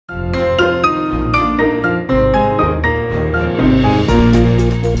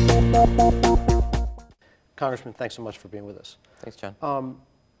Congressman, thanks so much for being with us. Thanks, John.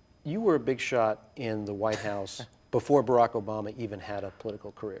 You were a big shot in the White House before Barack Obama even had a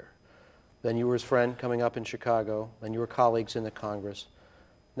political career. Then you were his friend coming up in Chicago, then you were colleagues in the Congress.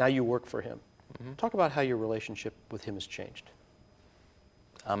 Now you work for him. Talk about how your relationship with him has changed.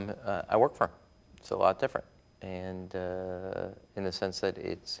 I work for him. It's a lot different. And in the sense that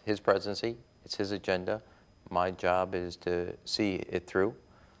it's his presidency, it's his agenda. My job is to see it through.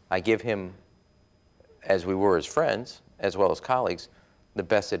 I give him, as we were as friends, as well as colleagues, the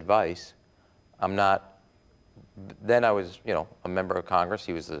best advice. I'm not, then I was, you know, a member of Congress.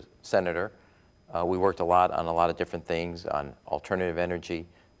 He was a senator. We worked a lot on a lot of different things, on alternative energy,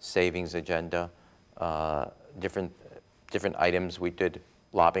 savings agenda, different items. We did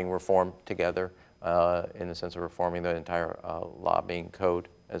lobbying reform together in the sense of reforming the entire lobbying code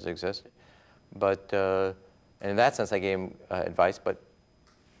as it exists. But and in that sense, I gave him advice, but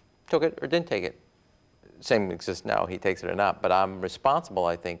took it or didn't take it. Same exists now, he takes it or not. But I'm responsible,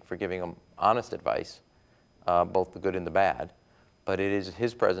 I think, for giving him honest advice, both the good and the bad. But it is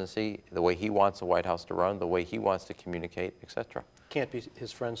his presidency, the way he wants the White House to run, the way he wants to communicate, etc. Can't be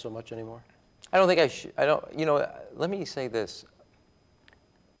his friend so much anymore? I don't think I should. I don't, you know, let me say this.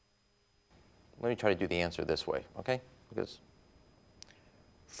 Let me try to do the answer this way, okay? Because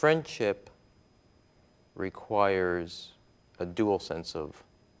friendship requires a dual sense of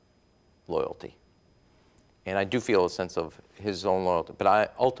loyalty. And I do feel a sense of his own loyalty,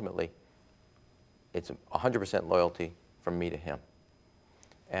 but ultimately, it's 100% loyalty from me to him.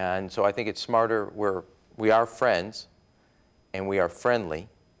 And so I think it's smarter we are friends and we are friendly,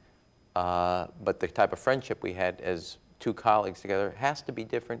 but the type of friendship we had as two colleagues together has to be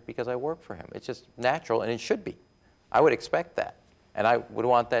different because I work for him. It's just natural, and it should be. I would expect that. And I would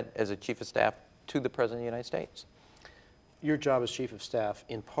want that as a chief of staff to the President of the United States. Your job as chief of staff,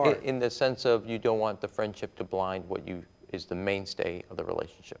 in part... In the sense of you don't want the friendship to blind what is the mainstay of the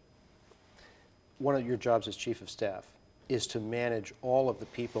relationship. One of your jobs as chief of staff is to manage all of the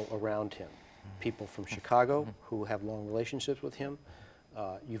people around him. People from Chicago who have long relationships with him.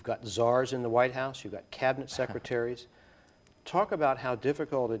 You've got czars in the White House. You've got cabinet secretaries. Talk about how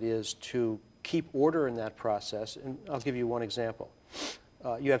difficult it is to keep order in that process. And I'll give you one example.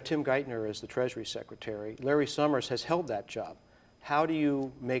 You have Tim Geithner as the Treasury Secretary. Larry Summers has held that job. How do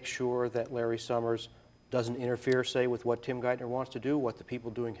you make sure that Larry Summers doesn't interfere, say, with what Tim Geithner wants to do, what the people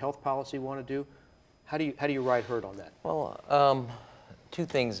doing health policy want to do? How do you ride herd on that? Well, two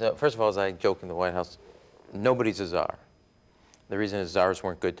things. First of all, as I joke in the White House, nobody's a czar. The reason is czars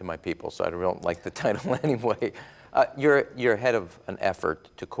weren't good to my people, so I don't like the title anyway. You're head of an effort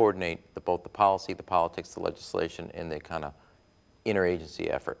to coordinate both the policy, the politics, the legislation, and the kind of interagency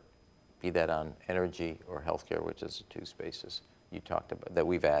effort, be that on energy or healthcare, which is the two spaces you talked about that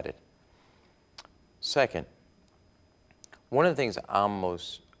we've added. Second, one of the things I'm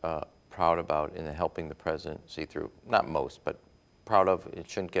most proud about in helping the president see through, not most, but proud of, it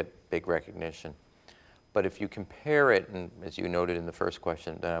shouldn't get big recognition, but if you compare it, and as you noted in the first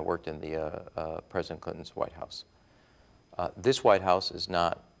question, then I worked in the President Clinton's White House. This White House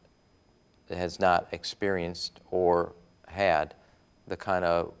has not experienced or had the kind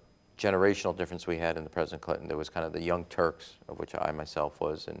of generational difference we had in the President Clinton. There was kind of the young Turks, of which I myself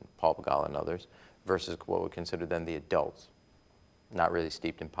was, and Paul Begala and others, versus what we consider then the adults, not really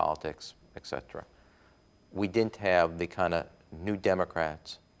steeped in politics, etc. We didn't have the kind of new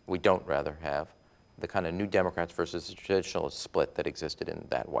Democrats, we don't rather have, the kind of new Democrats versus the traditional split that existed in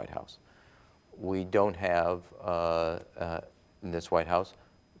that White House. We don't have, in this White House,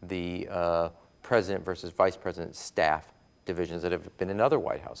 the president versus vice president staff divisions that have been in other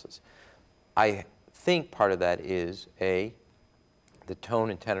White Houses. I think part of that is, A, the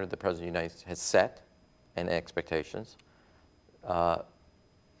tone and tenor the President of the United States has set and expectations. The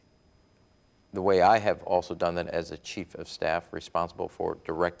way I have also done that as a chief of staff responsible for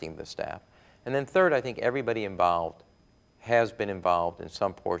directing the staff. And then third, I think everybody involved has been involved in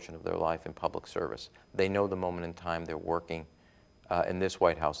some portion of their life in public service. They know the moment in time they're working in this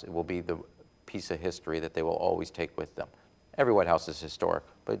White House. It will be the piece of history that they will always take with them. Every White House is historic,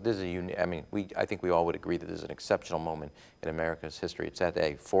 but this is a unique, I mean, I think we all would agree that this is an exceptional moment in America's history. It's at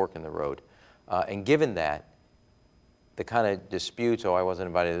a fork in the road. And given that, the kind of disputes, oh, I wasn't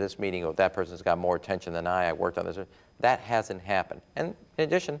invited to this meeting, oh, that person's got more attention than I worked on this, that hasn't happened. And in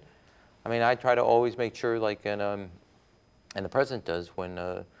addition, I mean, I try to always make sure, like, and the President does, when,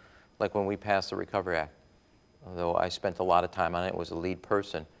 like when we passed the Recovery Act, although I spent a lot of time on it, was a lead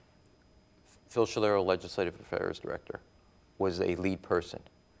person, Phil Shalero, Legislative Affairs Director, was a lead person.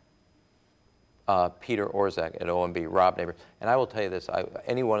 Peter Orszag at OMB, Rob Neighbor. And I will tell you this,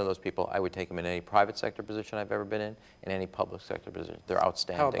 any one of those people, I would take them in any private sector position I've ever been in, and any public sector position. They're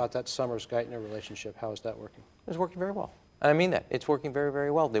outstanding. How about that Summers-Geithner relationship? How is that working? It's working very well. I mean that. It's working very,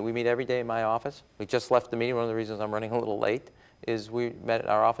 very well. We meet every day in my office. We just left the meeting. One of the reasons I'm running a little late is we met at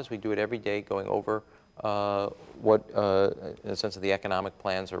our office. We do it every day, going over what, in the sense of the economic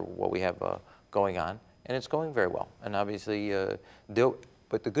plans or what we have going on, and it's going very well. And obviously,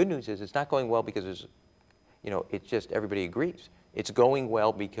 but the good news is it's not going well because it's, it's just everybody agrees. It's going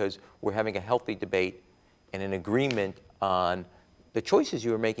well because we're having a healthy debate and an agreement on the choices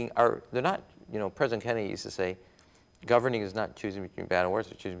you are making they're not, President Kennedy used to say, governing is not choosing between bad and worse,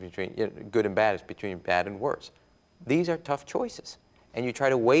 it's choosing between good and bad, it's between bad and worse. These are tough choices. And you try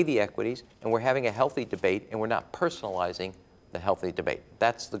to weigh the equities, and we're having a healthy debate, and we're not personalizing the healthy debate.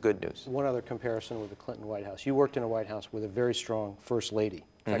 That's the good news. One other comparison with the Clinton White House. You worked in a White House with a very strong First Lady.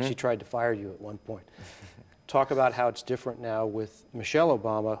 In fact, she tried to fire you at one point. Talk about how it's different now with Michelle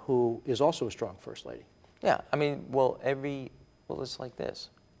Obama, who is also a strong First Lady. Yeah, I mean, well, it's like this.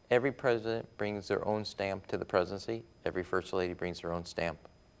 Every president brings their own stamp to the presidency. Every First Lady brings their own stamp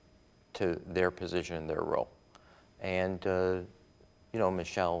to their position and their role. And,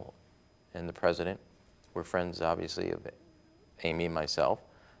 Michelle and the president were friends, obviously, of Amy and myself.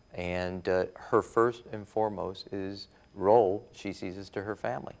 And her first and foremost role she sees is to her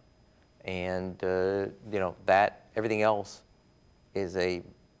family. And, that everything else is a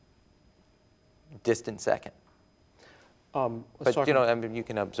distant second. But, I mean, you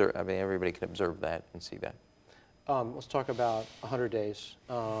can observe, I mean, everybody can observe that and see that. Let's talk about 100 days.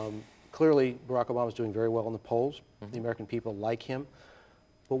 Clearly, Barack Obama is doing very well in the polls. The American people like him.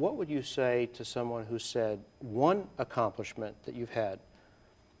 But what would you say to someone who said one accomplishment that you've had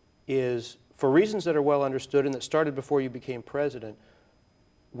is, for reasons that are well understood and that started before you became president,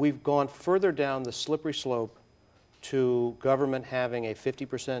 we've gone further down the slippery slope to government having a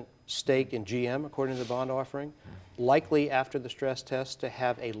 50% stake in GM, according to the bond offering, likely after the stress test to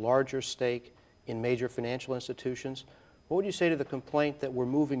have a larger stake in major financial institutions. What would you say to the complaint that we're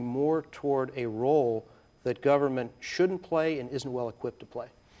moving more toward a role that government shouldn't play and isn't well equipped to play?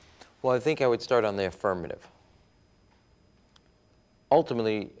 Well, I think I would start on the affirmative.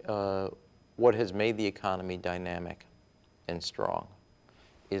 Ultimately, what has made the economy dynamic and strong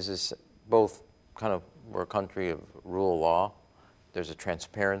is this both kind of, we're a country of rule of law. There's a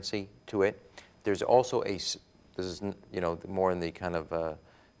transparency to it. There's also this is, more in the kind of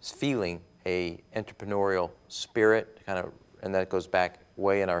feeling, a entrepreneurial spirit, and that goes back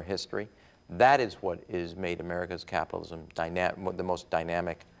way in our history. That is what has made America's capitalism the most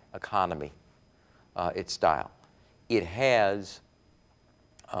dynamic economy, its style. It has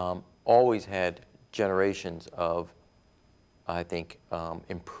always had generations of, I think,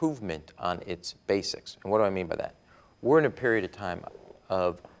 improvement on its basics. And what do I mean by that? We're in a period of time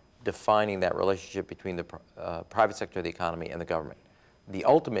of defining that relationship between the private sector of the economy and the government. The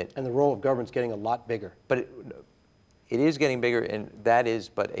ultimate... And the role of government's getting a lot bigger. But it is getting bigger, and that is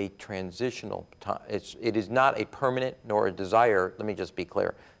but a transitional time. It is not a permanent nor a desire, let me just be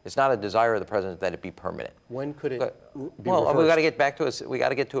clear. It's not a desire of the president that it be permanent. When could it be Well, reversed? we got to get back to we got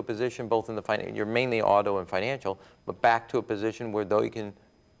to get to a position both in the you're mainly auto and financial, but back to a position where though you can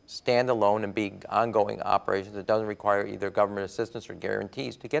stand alone and be ongoing operations, it doesn't require either government assistance or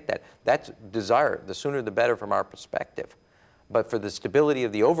guarantees to get that. That's desire. The sooner the better from our perspective. But for the stability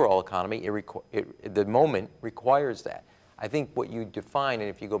of the overall economy, the moment requires that. I think what you define, and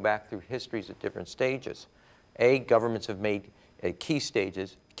if you go back through histories at different stages, governments have made at key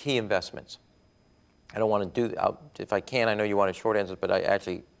stages, key investments. I don't want to do that. If I can, I know you want a short answer, but I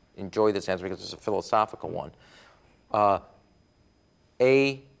actually enjoy this answer because it's a philosophical one.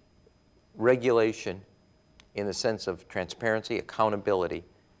 Regulation, in the sense of transparency, accountability,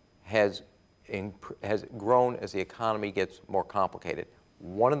 has grown as the economy gets more complicated.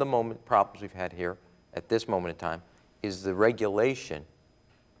 One of the problems we've had here at this moment in time is the regulation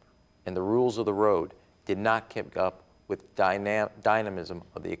and the rules of the road did not keep up with dynamism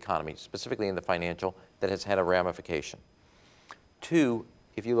of the economy, specifically in the financial, that has had a ramification. Two,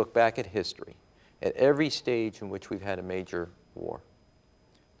 if you look back at history, at every stage in which we've had a major war,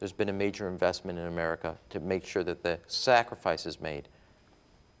 there's been a major investment in America to make sure that the sacrifices made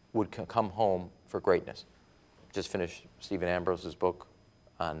would come home for greatness. Just finished Stephen Ambrose's book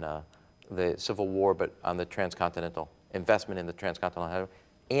on the Civil War, but on the transcontinental investment in the transcontinental highway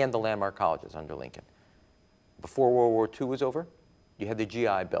and the landmark colleges under Lincoln. Before World War II was over, you had the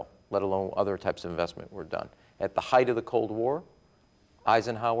GI Bill, let alone other types of investment were done. At the height of the Cold War,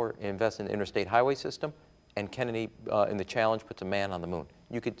 Eisenhower invested in the interstate highway system, and Kennedy in the challenge puts a man on the moon.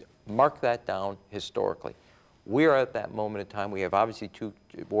 You could mark that down historically. We are at that moment in time. We have obviously two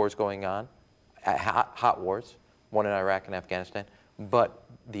wars going on, hot wars, one in Iraq and Afghanistan, but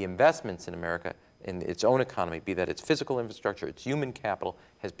the investments in America, in its own economy, be that its physical infrastructure, its human capital,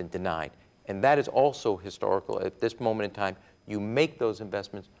 has been denied. And that is also historical. At this moment in time, you make those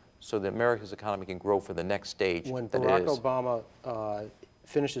investments so that America's economy can grow for the next stage. When Barack Obama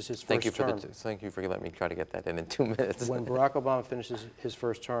finishes his first term. Thank you for letting me try to get that in 2 minutes. When Barack Obama finishes his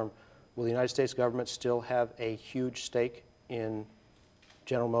first term, will the United States government still have a huge stake in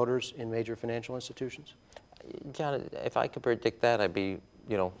General Motors, in major financial institutions? John, if I could predict that, I'd be,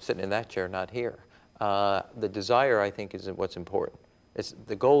 sitting in that chair, not here. The desire, I think, is what's important.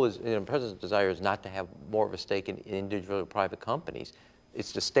 The goal is, the President's desire is not to have more of a stake in individual or private companies.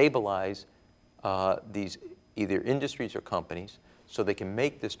 It's to stabilize these either industries or companies so they can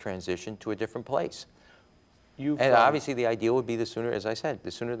make this transition to a different place. And obviously the ideal would be the sooner, as I said,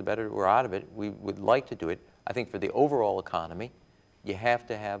 the sooner the better we're out of it. We would like to do it. I think for the overall economy, you have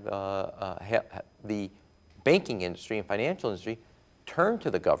to have the banking industry and financial industry turn to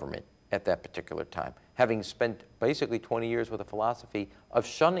the government at that particular time, having spent basically 20 years with a philosophy of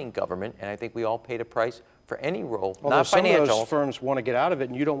shunning government, and I think we all paid a price for any role, although not financial. Some of those firms want to get out of it,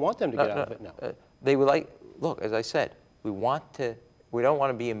 and you don't want them to get out of it now. They would like, look, as I said, we don't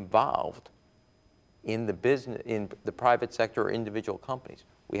want to be involved in the business, in the private sector or individual companies.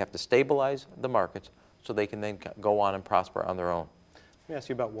 We have to stabilize the markets so they can then go on and prosper on their own. Let me ask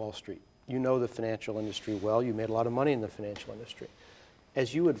you about Wall Street. You know the financial industry well. You made a lot of money in the financial industry.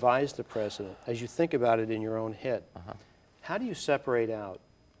 As you advise the president, as you think about it in your own head, how do you separate out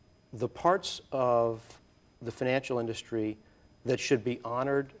the parts of the financial industry that should be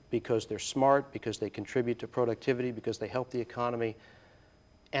honored because they're smart, because they contribute to productivity, because they help the economy,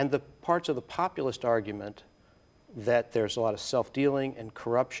 and the parts of the populist argument that there's a lot of self-dealing and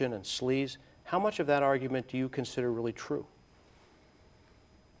corruption and sleaze? How much of that argument do you consider really true?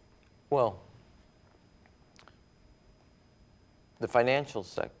 Well, the financial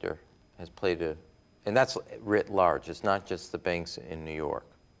sector has played and that's writ large. It's not just the banks in New York.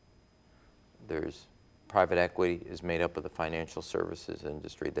 There's private equity is made up of the financial services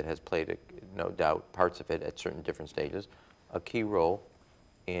industry that has played, no doubt, parts of it at certain different stages, a key role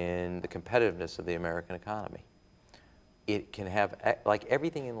in the competitiveness of the American economy. It can have, like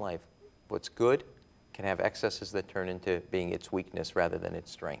everything in life, what's good can have excesses that turn into being its weakness rather than its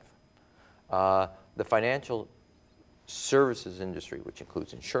strength. The financial services industry, which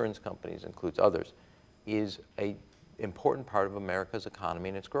includes insurance companies, includes others, is an important part of America's economy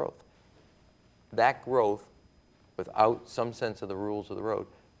and its growth. That growth, without some sense of the rules of the road,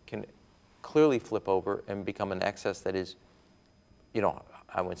 can clearly flip over and become an excess that is,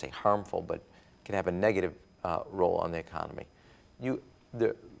 I wouldn't say harmful, but can have a negative role on the economy.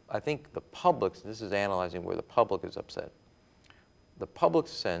 I think the public's, this is analyzing where the public is upset. The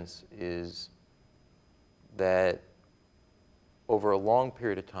public's sense is that over a long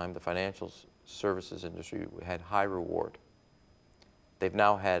period of time, the financial services industry had high reward. They've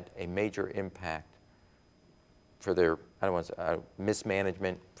now had a major impact for their, I don't want to say,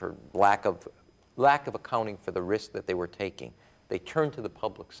 mismanagement, for lack of accounting for the risk that they were taking. They turned to the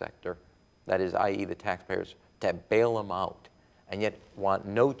public sector, that is, i.e. the taxpayers, to bail them out, and yet want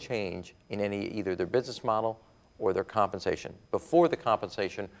no change in either their business model or their compensation. Before the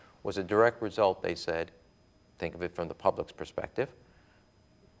compensation was a direct result, they said, think of it from the public's perspective,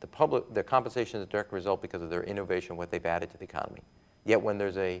 their compensation is a direct result because of their innovation, what they've added to the economy. Yet when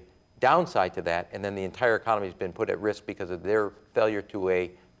there's a downside to that, and then the entire economy has been put at risk because of their failure to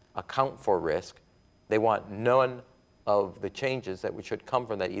account for risk, they want none of the changes that should come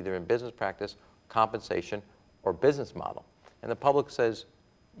from that, either in business practice, compensation, or business model. And the public says,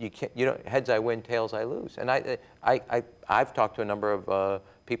 heads I win, tails I lose. And I've talked to a number of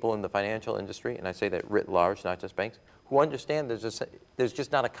people in the financial industry, and I say that writ large, not just banks, who understand there's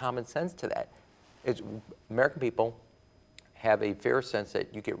just not a common sense to that. American people have a fair sense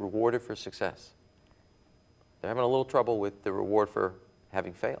that you get rewarded for success. They're having a little trouble with the reward for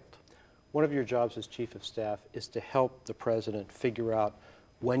having failed. One of your jobs as Chief of Staff is to help the President figure out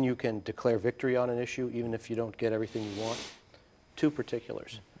when you can declare victory on an issue, even if you don't get everything you want. Two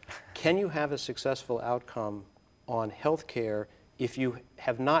particulars. Can you have a successful outcome on health care if you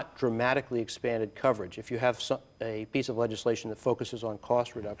have not dramatically expanded coverage, if you have a piece of legislation that focuses on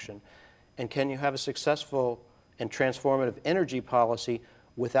cost reduction? And can you have a successful and transformative energy policy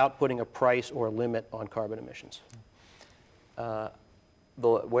without putting a price or a limit on carbon emissions?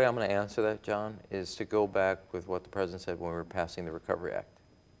 The way I'm going to answer that, John, is to go back with what the President said when we were passing the Recovery Act.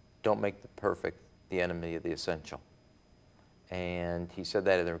 Don't make the perfect the enemy of the essential. And he said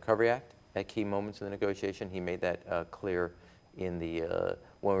that in the Recovery Act at key moments in the negotiation. He made that clear in the,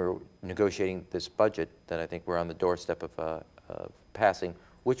 when we were negotiating this budget that I think we're on the doorstep of passing,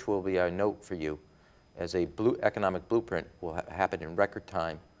 which will be our note for you as a economic blueprint will happen in record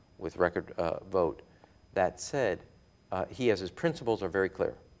time with record vote. That said, he has his principles are very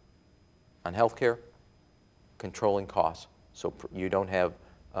clear. On healthcare, controlling costs, so you don't have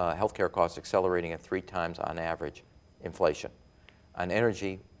healthcare costs accelerating at 3 times on average inflation. On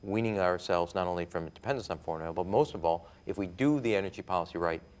energy, weaning ourselves not only from dependence on foreign oil, but most of all, if we do the energy policy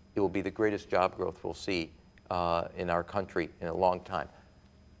right, it will be the greatest job growth we'll see in our country in a long time.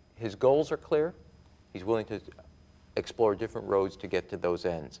 His goals are clear. He's willing to explore different roads to get to those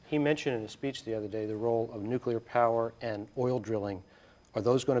ends. He mentioned in his speech the other day the role of nuclear power and oil drilling. Are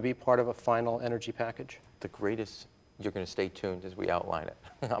those going to be part of a final energy package? The greatest, you're going to stay tuned as we outline it.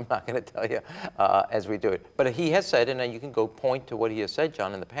 I'm not going to tell you as we do it. But he has said, and you can go point to what he has said,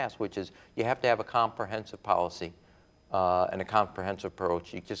 John, in the past, which is you have to have a comprehensive policy and a comprehensive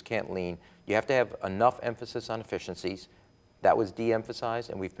approach. You just can't lean. You have to have enough emphasis on efficiencies. That was de-emphasized,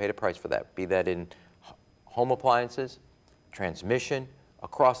 and we've paid a price for that, be that in home appliances, transmission,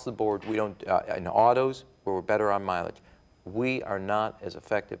 across the board. We don't, in autos, where we're better on mileage. We are not as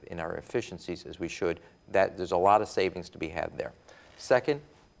effective in our efficiencies as we should. There's a lot of savings to be had there. Second,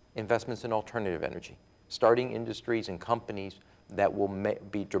 investments in alternative energy. Starting industries and companies that will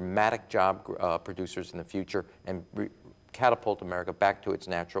be dramatic job producers in the future and catapult America back to its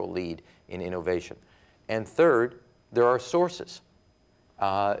natural lead in innovation. And third, there are sources.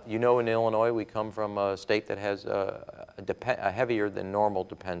 You know, in Illinois, we come from a state that has a heavier than normal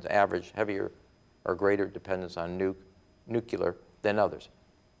average, heavier or greater dependence on nuclear than others.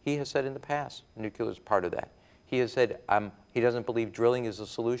 He has said in the past, nuclear is part of that. He has said he doesn't believe drilling is a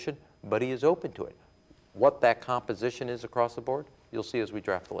solution, but he is open to it. What that composition is across the board, you'll see as we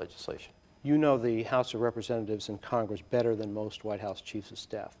draft the legislation. You know the House of Representatives and Congress better than most White House chiefs of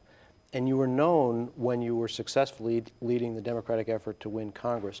staff. And you were known, when you were successfully leading the Democratic effort to win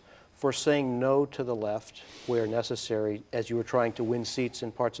Congress, for saying no to the left where necessary, as you were trying to win seats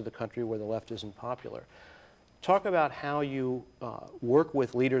in parts of the country where the left isn't popular. Talk about how you work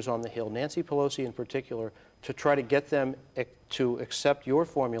with leaders on the Hill, Nancy Pelosi in particular, to try to get them to accept your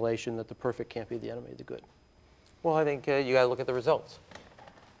formulation that the perfect can't be the enemy of the good. Well, I think you got to look at the results.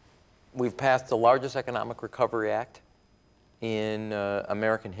 We've passed the largest economic recovery act in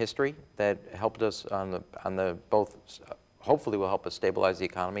American history that helped us on the both, hopefully will help us stabilize the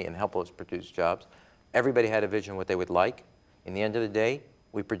economy and help us produce jobs. Everybody had a vision what they would like. In the end of the day,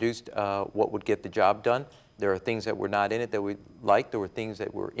 we produced what would get the job done. There are things that were not in it that we liked. There were things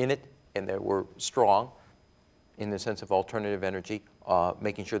that were in it and that were strong in the sense of alternative energy,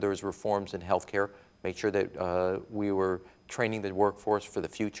 making sure there was reforms in healthcare, make sure that we were training the workforce for the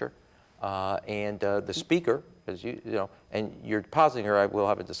future. And the speaker, as you know, and you're positing her, I will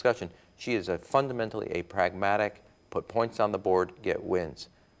have a discussion. She is fundamentally a pragmatic, put points on the board, get wins.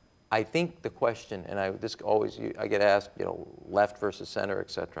 I think the question, and I get asked, you know, left versus center,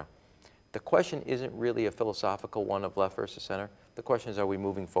 et cetera. The question isn't really a philosophical one of left versus center. The question is, are we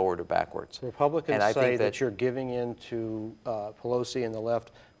moving forward or backwards? Republicans say that you're giving in to Pelosi and the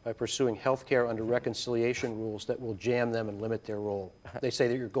left by pursuing health care under reconciliation rules that will jam them and limit their role. They say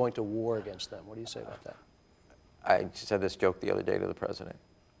that you're going to war against them. What do you say about that? I said this joke the other day to the president,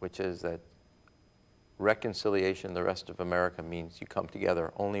 which is that reconciliation in the rest of America means you come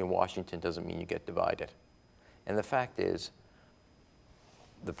together. Only in Washington doesn't mean you get divided. And the fact is,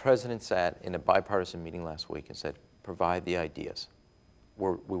 the president sat in a bipartisan meeting last week and said, provide the ideas.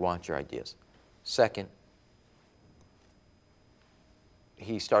 We want your ideas. Second,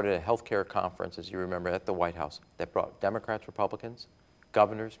 he started a healthcare conference, as you remember, at the White House that brought Democrats, Republicans,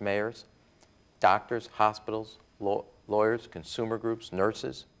 governors, mayors, doctors, hospitals, lawyers, consumer groups,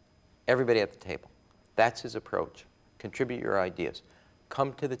 nurses, everybody at the table. That's his approach. Contribute your ideas.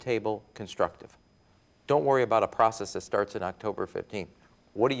 Come to the table constructive. Don't worry about a process that starts in October 15th.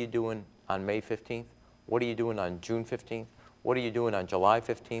 What are you doing on May 15th? What are you doing on June 15th? What are you doing on July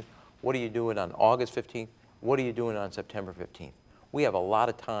 15th? What are you doing on August 15th? What are you doing on September 15th? We have a lot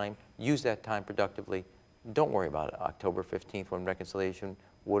of time. Use that time productively. Don't worry about it, October 15th when reconciliation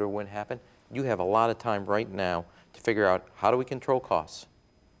would or wouldn't happen. You have a lot of time right now to figure out how do we control costs?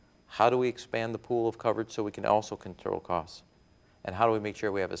 How do we expand the pool of coverage so we can also control costs? And how do we make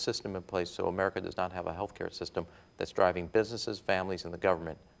sure we have a system in place so America does not have a healthcare system that's driving businesses, families, and the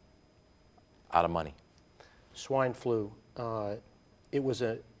government out of money? Swine flu. It was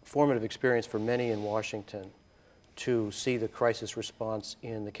a formative experience for many in Washington to see the crisis response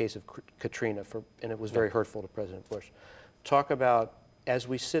in the case of Katrina, and it was very hurtful to President Bush. talk about, as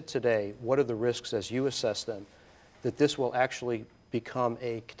we sit today, what are the risks as you assess them, that this will actually become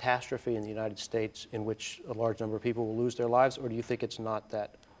a catastrophe in the United States in which a large number of people will lose their lives, or do you think it's not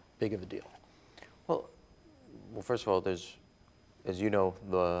that big of a deal? Well, first of all, there's, as you know,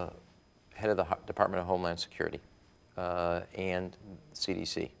 the head of the Department of Homeland Security and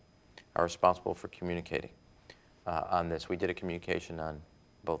CDC are responsible for communicating on this. We did a communication on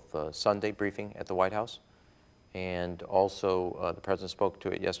both the Sunday briefing at the White House, and also the President spoke to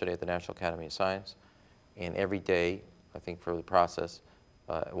it yesterday at the National Academy of Science. And every day, I think for the process,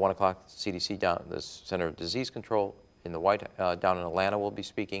 at 1 o'clock, CDC down, the Center of Disease Control in the down in Atlanta will be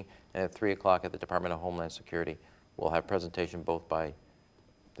speaking, and at 3 o'clock at the Department of Homeland Security, we'll have presentation both by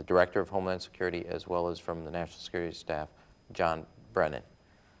the Director of Homeland Security as well as from the National Security Staff, John Brennan.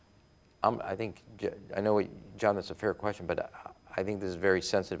 I think, I know, John, that's a fair question, but I think this is very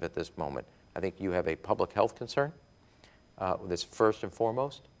sensitive at this moment. I think you have a public health concern that's first and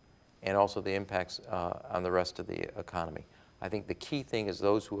foremost, and also the impacts on the rest of the economy. I think the key thing is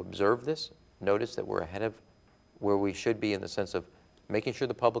those who observe this notice that we're ahead of where we should be in the sense of making sure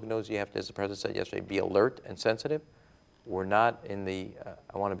the public knows you have to, as the President said yesterday, be alert and sensitive. We're not in the,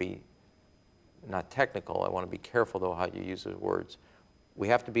 I want to be not technical, I want to be careful though how you use the words. We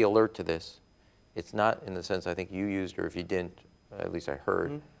have to be alert to this. It's not in the sense I think you used, or if you didn't, at least I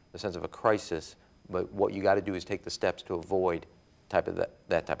heard, the sense of a crisis, but what you got to do is take the steps to avoid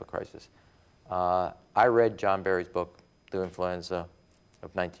that type of crisis. I read John Barry's book, The Influenza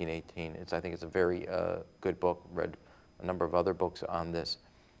of 1918. I think it's a very good book. Read a number of other books on this.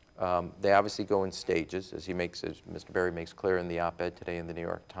 They obviously go in stages, as Mr. Barry makes clear in the op-ed today in the New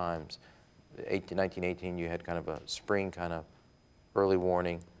York Times. 1918, you had kind of a spring kind of early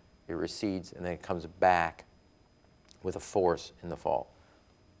warning. It recedes, and then it comes back with a force in the fall.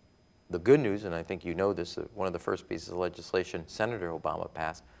 The good news, and I think you know this, that one of the first pieces of legislation Senator Obama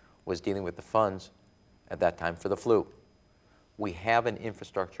passed was dealing with the funds at that time for the flu. We have an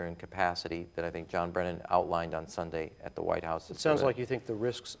infrastructure and capacity that I think John Brennan outlined on Sunday at the White House. It sounds like you think the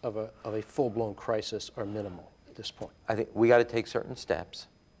risks of a full-blown crisis are minimal at this point. I think we got to take certain steps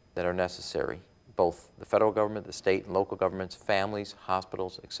that are necessary, both the federal government, the state and local governments, families,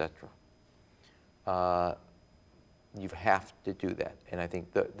 hospitals, etc. You have to do that, and I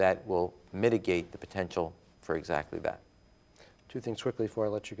think that will mitigate the potential for exactly that. Two things quickly before I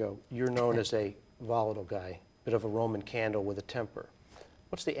let you go. You're known as a volatile guy, bit of a Roman candle with a temper.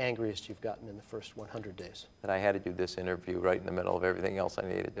 What's the angriest you've gotten in the first 100 days? That I had to do this interview right in the middle of everything else I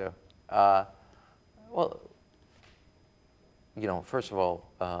needed to do. Well, you know, first of all,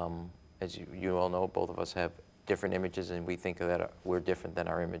 as you all know, both of us have different images, and we think that we're different than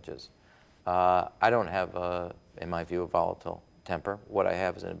our images. I don't have, in my view, a volatile temper. What I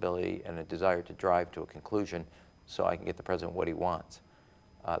have is an ability and a desire to drive to a conclusion so I can get the President what he wants.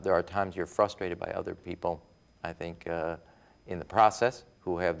 There are times you're frustrated by other people, I think, in the process,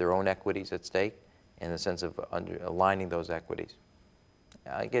 who have their own equities at stake, in the sense of aligning those equities.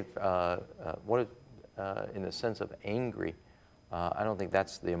 I get, in the sense of angry, I don't think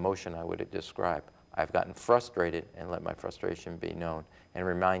that's the emotion I would describe. I've gotten frustrated and let my frustration be known and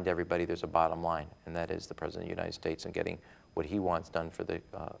remind everybody there's a bottom line, and that is the President of the United States and getting what he wants done for the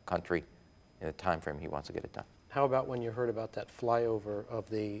country in the time frame he wants to get it done. How about when you heard about that flyover of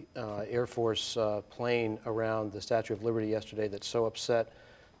the Air Force plane around the Statue of Liberty yesterday that so upset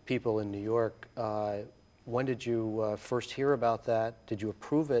people in New York? When did you first hear about that? Did you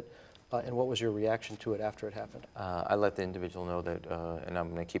approve it? And what was your reaction to it after it happened? I let the individual know that, and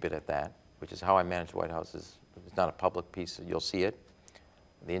I'm going to keep it at that, which is how I manage the White House. It's not a public piece. You'll see it.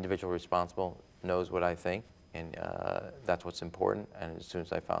 The individual responsible knows what I think, and that's what's important. And as soon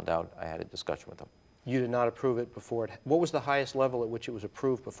as I found out, I had a discussion with them. You did not approve it before it. What was the highest level at which it was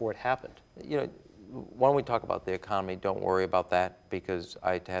approved before it happened? You know, why don't we talk about the economy? Don't worry about that, because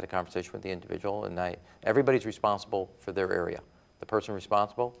I had a conversation with the individual, and everybody's responsible for their area. The person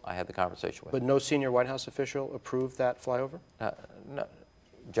responsible, I had the conversation with. But no senior White House official approved that flyover? No,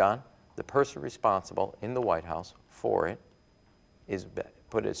 John, the person responsible in the White House for it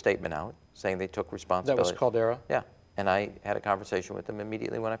put a statement out saying they took responsibility. That was Caldera? Yeah, and I had a conversation with them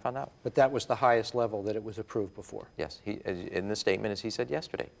immediately when I found out. But that was the highest level that it was approved before? Yes, in the statement, as he said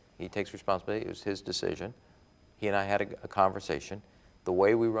yesterday, he takes responsibility. It was his decision. He and I had a conversation. The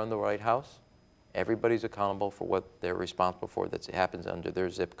way we run the White House, everybody's accountable for what they're responsible for that happens under their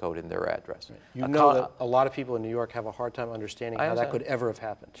zip code and their address. Right. You know that a lot of people in New York have a hard time understanding how that could ever have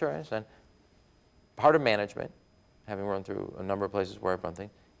happened. Sure, I understand. Part of management, having run through a number of places where I've run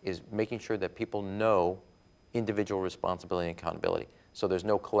things, is making sure that people know individual responsibility and accountability. So there's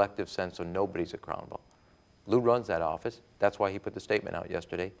no collective sense, so nobody's accountable. Lou runs that office. That's why he put the statement out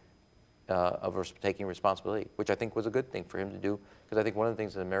yesterday of taking responsibility, which I think was a good thing for him to do, because I think one of the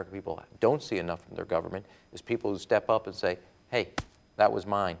things that American people don't see enough from their government is people who step up and say, hey, that was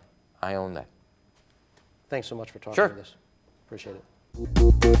mine. I own that. Thanks so much for talking Sure. with us. Appreciate it.